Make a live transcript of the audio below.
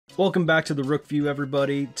Welcome back to the Rook View,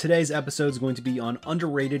 everybody. Today's episode is going to be on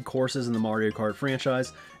underrated courses in the Mario Kart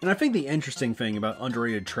franchise, and I think the interesting thing about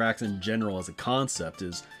underrated tracks in general as a concept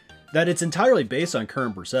is that it's entirely based on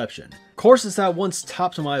current perception. Courses that once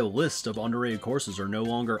topped my list of underrated courses are no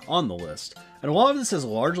longer on the list, and a lot of this has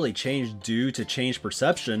largely changed due to changed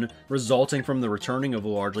perception resulting from the returning of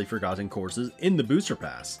largely forgotten courses in the Booster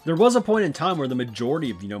Pass. There was a point in time where the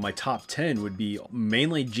majority of, my top 10 would be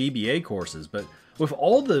mainly GBA courses, but with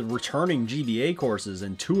all the returning GBA courses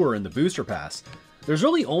and Tour in the Booster Pass, there's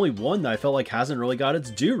really only one that I felt like hasn't really got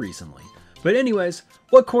its due recently. But anyways,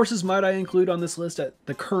 what courses might I include on this list at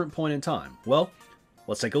the current point in time? Well,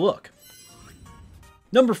 let's take a look.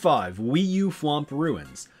 Number 5, Wii U Thwomp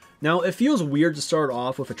Ruins. Now, it feels weird to start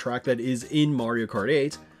off with a track that is in Mario Kart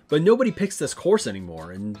 8, but nobody picks this course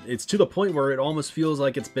anymore, and it's to the point where it almost feels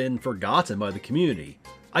like it's been forgotten by the community.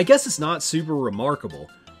 I guess it's not super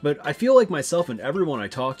remarkable, but I feel like myself and everyone I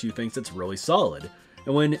talk to thinks it's really solid,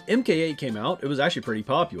 and when MK8 came out, it was actually pretty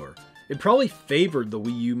popular. It probably favored the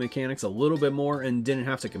Wii U mechanics a little bit more and didn't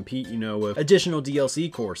have to compete, with additional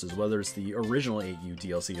DLC courses, whether it's the original 8U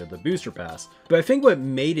DLC or the Booster Pass. But I think what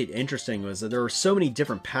made it interesting was that there were so many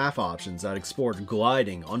different path options that explored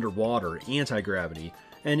gliding, underwater, anti-gravity,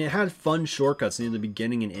 and it had fun shortcuts near the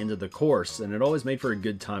beginning and end of the course, and it always made for a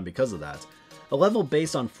good time because of that. A level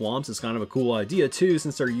based on Thwomps is kind of a cool idea too,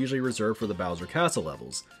 since they're usually reserved for the Bowser Castle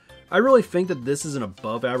levels. I really think that this is an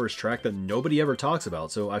above average track that nobody ever talks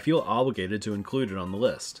about, so I feel obligated to include it on the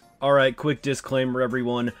list. Alright, quick disclaimer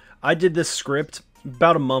everyone, I did this script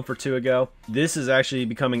about a month or two ago. This is actually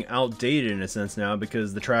becoming outdated in a sense now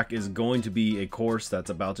because the track is going to be a course that's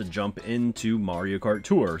about to jump into Mario Kart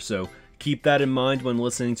Tour, so keep that in mind when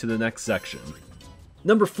listening to the next section.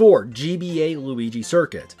 Number 4, GBA Luigi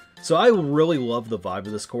Circuit. So I really love the vibe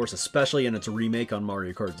of this course, especially in its remake on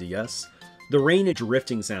Mario Kart DS. The rain and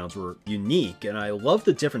drifting sounds were unique, and I love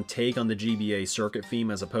the different take on the GBA circuit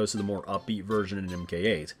theme as opposed to the more upbeat version in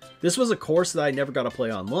MK8. This was a course that I never got to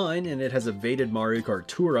play online, and it has evaded Mario Kart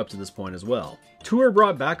Tour up to this point as well. Tour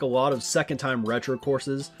brought back a lot of second-time retro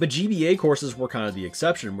courses, but GBA courses were kind of the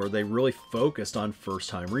exception, where they really focused on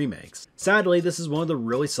first-time remakes. Sadly, this is one of the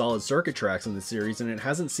really solid circuit tracks in the series, and it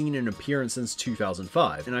hasn't seen an appearance since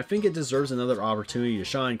 2005, and I think it deserves another opportunity to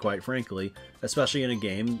shine, quite frankly, especially in a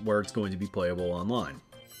game where it's going to be playable online.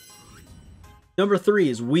 Number 3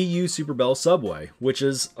 is Wii U Super Bell Subway, which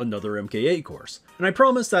is another MK8 course. And I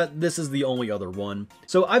promise that this is the only other one.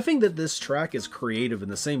 So I think that this track is creative in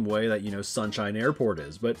the same way that, Sunshine Airport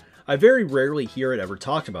is, but I very rarely hear it ever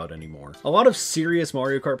talked about anymore. A lot of serious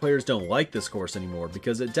Mario Kart players don't like this course anymore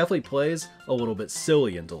because it definitely plays a little bit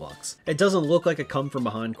silly in Deluxe. It doesn't look like a come from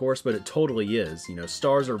behind course, but it totally is.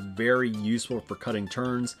 Stars are very useful for cutting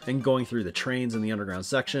turns and going through the trains in the underground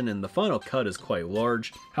section, and the final cut is quite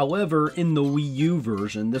large. However, in the Wii U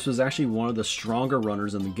version, this was actually one of the stronger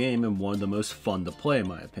runners in the game and one of the most fun to play in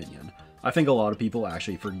my opinion. I think a lot of people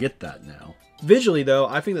actually forget that now. Visually though,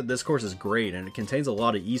 I think that this course is great and it contains a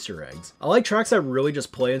lot of Easter eggs. I like tracks that really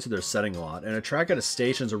just play into their setting a lot, and a track at a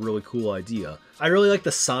station is a really cool idea. I really like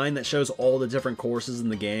the sign that shows all the different courses in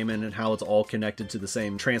the game and how it's all connected to the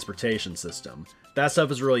same transportation system. That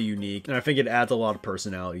stuff is really unique, and I think it adds a lot of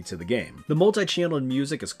personality to the game. The multi-channeled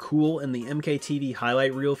music is cool, and the MKTV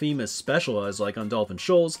highlight reel theme is specialized like on Dolphin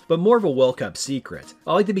Shoals, but more of a well-kept secret.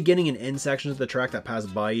 I like the beginning and end sections of the track that pass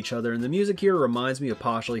by each other, and the music here reminds me of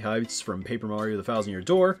Poshley Heights from Paper Mario the Thousand Year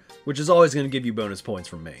Door, which is always going to give you bonus points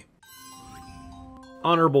from me.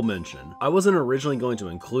 Honorable mention. I wasn't originally going to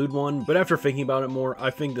include one, but after thinking about it more, I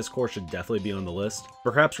think this course should definitely be on the list,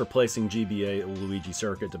 perhaps replacing GBA Luigi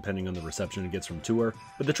Circuit depending on the reception it gets from Tour,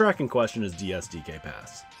 but the track in question is DS DK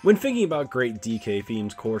Pass. When thinking about great DK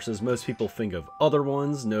themed courses, most people think of other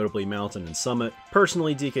ones, notably Mountain and Summit.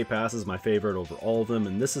 Personally, DK Pass is my favorite over all of them,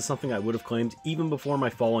 and this is something I would have claimed even before my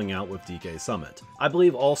falling out with DK Summit. I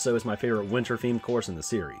believe also is my favorite winter themed course in the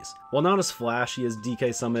series. While not as flashy as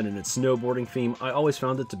DK Summit and its snowboarding theme, I always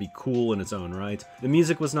found it to be cool in its own right. The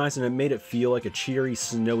music was nice and it made it feel like a cheery,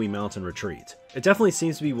 snowy mountain retreat. It definitely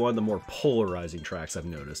seems to be one of the more polarizing tracks I've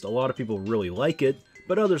noticed. A lot of people really like it,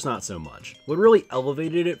 but others not so much. What really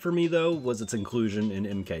elevated it for me though was its inclusion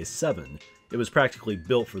in MK7. It was practically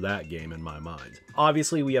built for that game in my mind.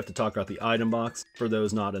 Obviously, we have to talk about the item box. For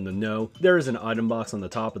those not in the know, there is an item box on the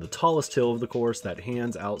top of the tallest hill of the course that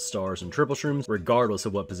hands out stars and triple shrooms regardless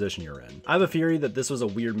of what position you're in. I have a theory that this was a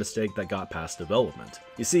weird mistake that got past development.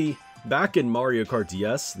 You see, Back in Mario Kart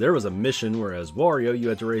DS, there was a mission where as Wario you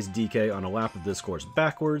had to race DK on a lap of this course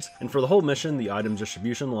backwards, and for the whole mission the item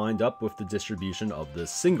distribution lined up with the distribution of this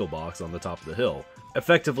single box on the top of the hill.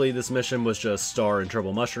 Effectively, this mission was just Star and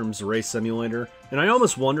Triple Mushrooms Race Simulator, and I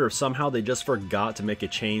almost wonder if somehow they just forgot to make a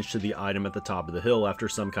change to the item at the top of the hill after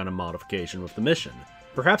some kind of modification with the mission.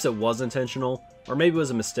 Perhaps it was intentional, or maybe it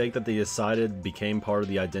was a mistake that they decided became part of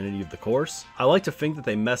the identity of the course. I like to think that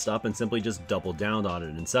they messed up and simply just doubled down on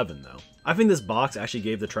it in 7 though. I think this box actually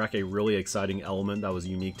gave the track a really exciting element that was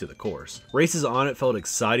unique to the course. Races on it felt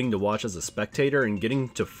exciting to watch as a spectator, and getting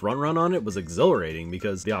to front run on it was exhilarating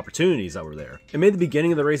because the opportunities that were there. It made the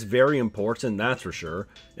beginning of the race very important, that's for sure,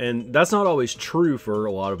 and that's not always true for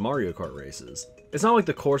a lot of Mario Kart races. It's not like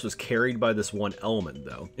the course was carried by this one element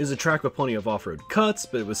though. It was a track with plenty of off-road cuts,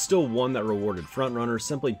 but it was still one that rewarded frontrunners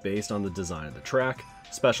simply based on the design of the track,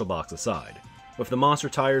 special box aside. With the monster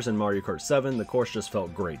tires in Mario Kart 7, the course just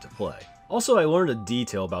felt great to play. Also, I learned a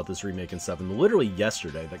detail about this remake in 7 literally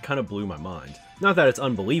yesterday that kind of blew my mind. Not that it's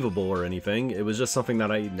unbelievable or anything, it was just something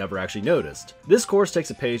that I never actually noticed. This course takes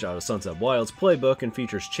a page out of Sunset Wild's playbook and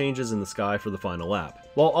features changes in the sky for the final lap.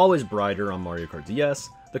 While always brighter on Mario Kart DS,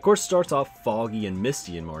 the course starts off foggy and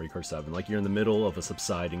misty in Mario Kart 7, like you're in the middle of a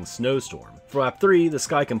subsiding snowstorm. For lap 3, the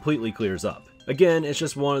sky completely clears up. Again, it's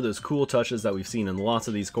just one of those cool touches that we've seen in lots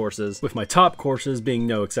of these courses, with my top courses being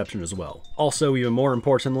no exception as well. Also, even more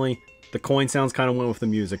importantly, the coin sounds kind of went with the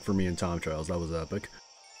music for me in Time Trials. That was epic.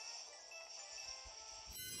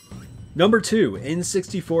 Number 2,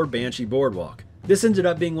 N64 Banshee Boardwalk. This ended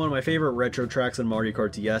up being one of my favorite retro tracks in Mario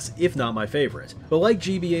Kart DS, if not my favorite. But like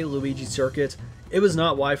GBA Luigi Circuit, it was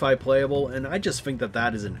not Wi-Fi playable, and I just think that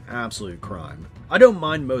that is an absolute crime. I don't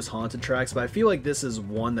mind most haunted tracks, but I feel like this is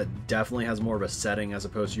one that definitely has more of a setting as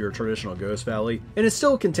opposed to your traditional Ghost Valley, and it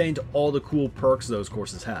still contained all the cool perks those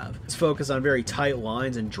courses have. It's focused on very tight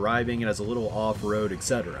lines and driving, and has a little off-road,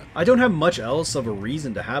 etc. I don't have much else of a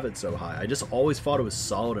reason to have it so high, I just always thought it was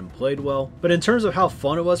solid and played well, but in terms of how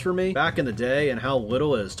fun it was for me back in the day and how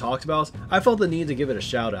little it is talked about, I felt the need to give it a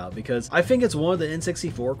shout out because I think it's one of the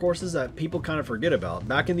N64 courses that people kind of forget about.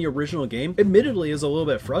 Back in the original game, admittedly is a little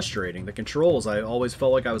bit frustrating. The controls, I always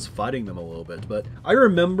felt like I was fighting them a little bit, but I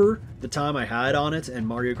remember the time I had on it in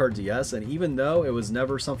Mario Kart DS, and even though it was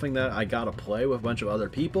never something that I got to play with a bunch of other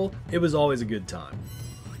people, it was always a good time.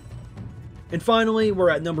 And finally, we're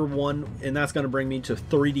at number 1, and that's going to bring me to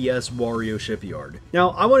 3DS Wario Shipyard. Now,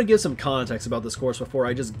 I want to give some context about this course before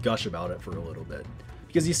I just gush about it for a little bit.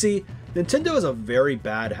 Because you see, Nintendo has a very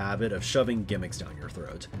bad habit of shoving gimmicks down your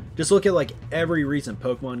throat. Just look at like every recent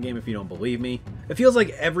Pokemon game if you don't believe me. It feels like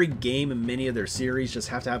every game in many of their series just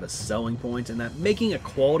have to have a selling point, and that making a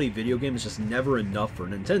quality video game is just never enough for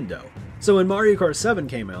Nintendo. So when Mario Kart 7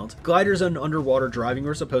 came out, gliders and underwater driving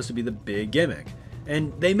were supposed to be the big gimmick.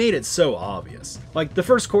 And they made it so obvious. Like, the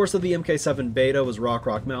first course of the MK7 beta was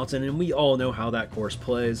Rock Mountain, and we all know how that course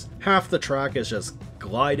plays. Half the track is just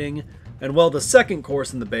gliding, and well, the second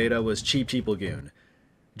course in the beta was Cheep Cheep Lagoon.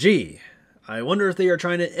 Gee, I wonder if they are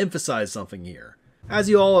trying to emphasize something here. As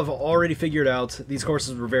you all have already figured out, these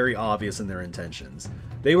courses were very obvious in their intentions.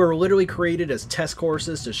 They were literally created as test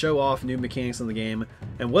courses to show off new mechanics in the game,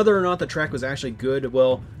 and whether or not the track was actually good,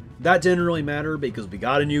 well, that didn't really matter because we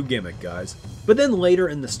got a new gimmick, guys. But then later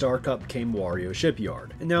in the Star Cup came Wario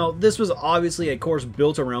Shipyard. And now, this was obviously a course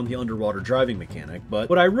built around the underwater driving mechanic, but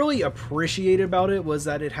what I really appreciated about it was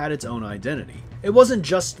that it had its own identity. It wasn't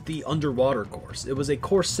just the underwater course, it was a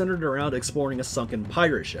course centered around exploring a sunken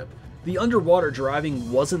pirate ship. The underwater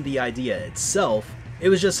driving wasn't the idea itself, it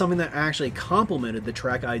was just something that actually complemented the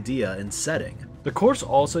track idea and setting. The course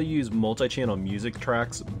also used multi-channel music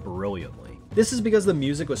tracks brilliantly. This is because the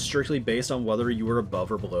music was strictly based on whether you were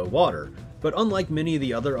above or below water, but unlike many of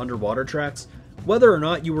the other underwater tracks, whether or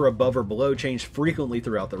not you were above or below changed frequently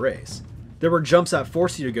throughout the race. There were jumps that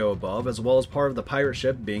forced you to go above, as well as part of the pirate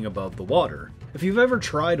ship being above the water. If you've ever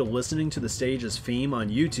tried listening to the stage's theme on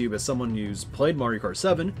YouTube as someone who's played Mario Kart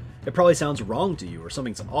 7, it probably sounds wrong to you or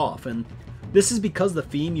something's off, and this is because the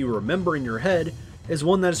theme you remember in your head is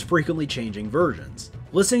one that is frequently changing versions.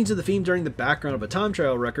 Listening to the theme during the background of a time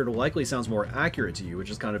trial record likely sounds more accurate to you, which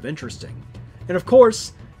is kind of interesting. And of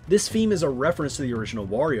course, this theme is a reference to the original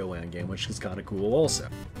Wario Land game, which is kind of cool also.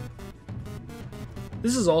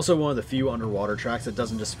 This is also one of the few underwater tracks that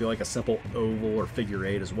doesn't just feel like a simple oval or figure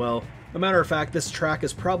eight as well. A matter of fact, this track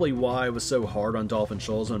is probably why I was so hard on Dolphin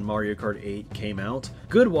Shoals when Mario Kart 8 came out.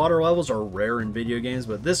 Good water levels are rare in video games,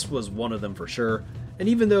 but this was one of them for sure. And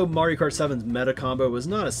even though Mario Kart 7's meta combo was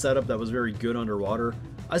not a setup that was very good underwater,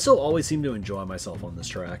 I still always seem to enjoy myself on this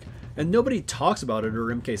track, and nobody talks about it or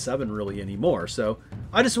MK7 really anymore, so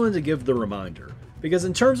I just wanted to give the reminder. because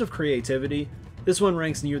in terms of creativity, this one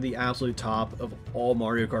ranks near the absolute top of all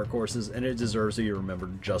Mario Kart courses, and it deserves to be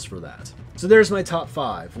remembered just for that. So there's my top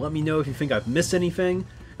 5. Let me know if you think I've missed anything.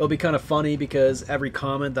 It'll be kind of funny because every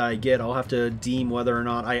comment that I get, I'll have to deem whether or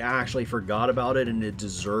not I actually forgot about it and it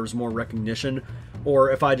deserves more recognition, or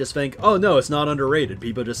if I just think, oh no, it's not underrated,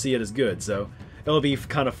 people just see it as good. So it'll be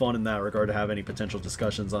kind of fun in that regard to have any potential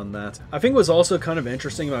discussions on that. I think what's also kind of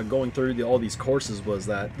interesting about going through all these courses was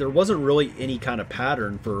that there wasn't really any kind of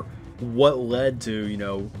pattern for what led to, you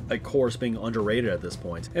know, a course being underrated at this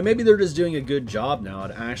point. And maybe they're just doing a good job now at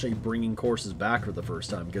actually bringing courses back for the first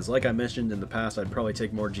time, because like I mentioned in the past, I'd probably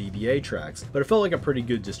take more GBA tracks, but it felt like a pretty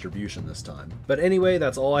good distribution this time. But anyway,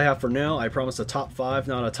 that's all I have for now. I promised a top 5,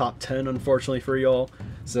 not a top 10, unfortunately for y'all.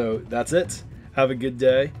 So that's it. Have a good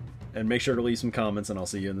day, and make sure to leave some comments, and I'll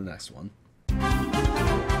see you in the next one.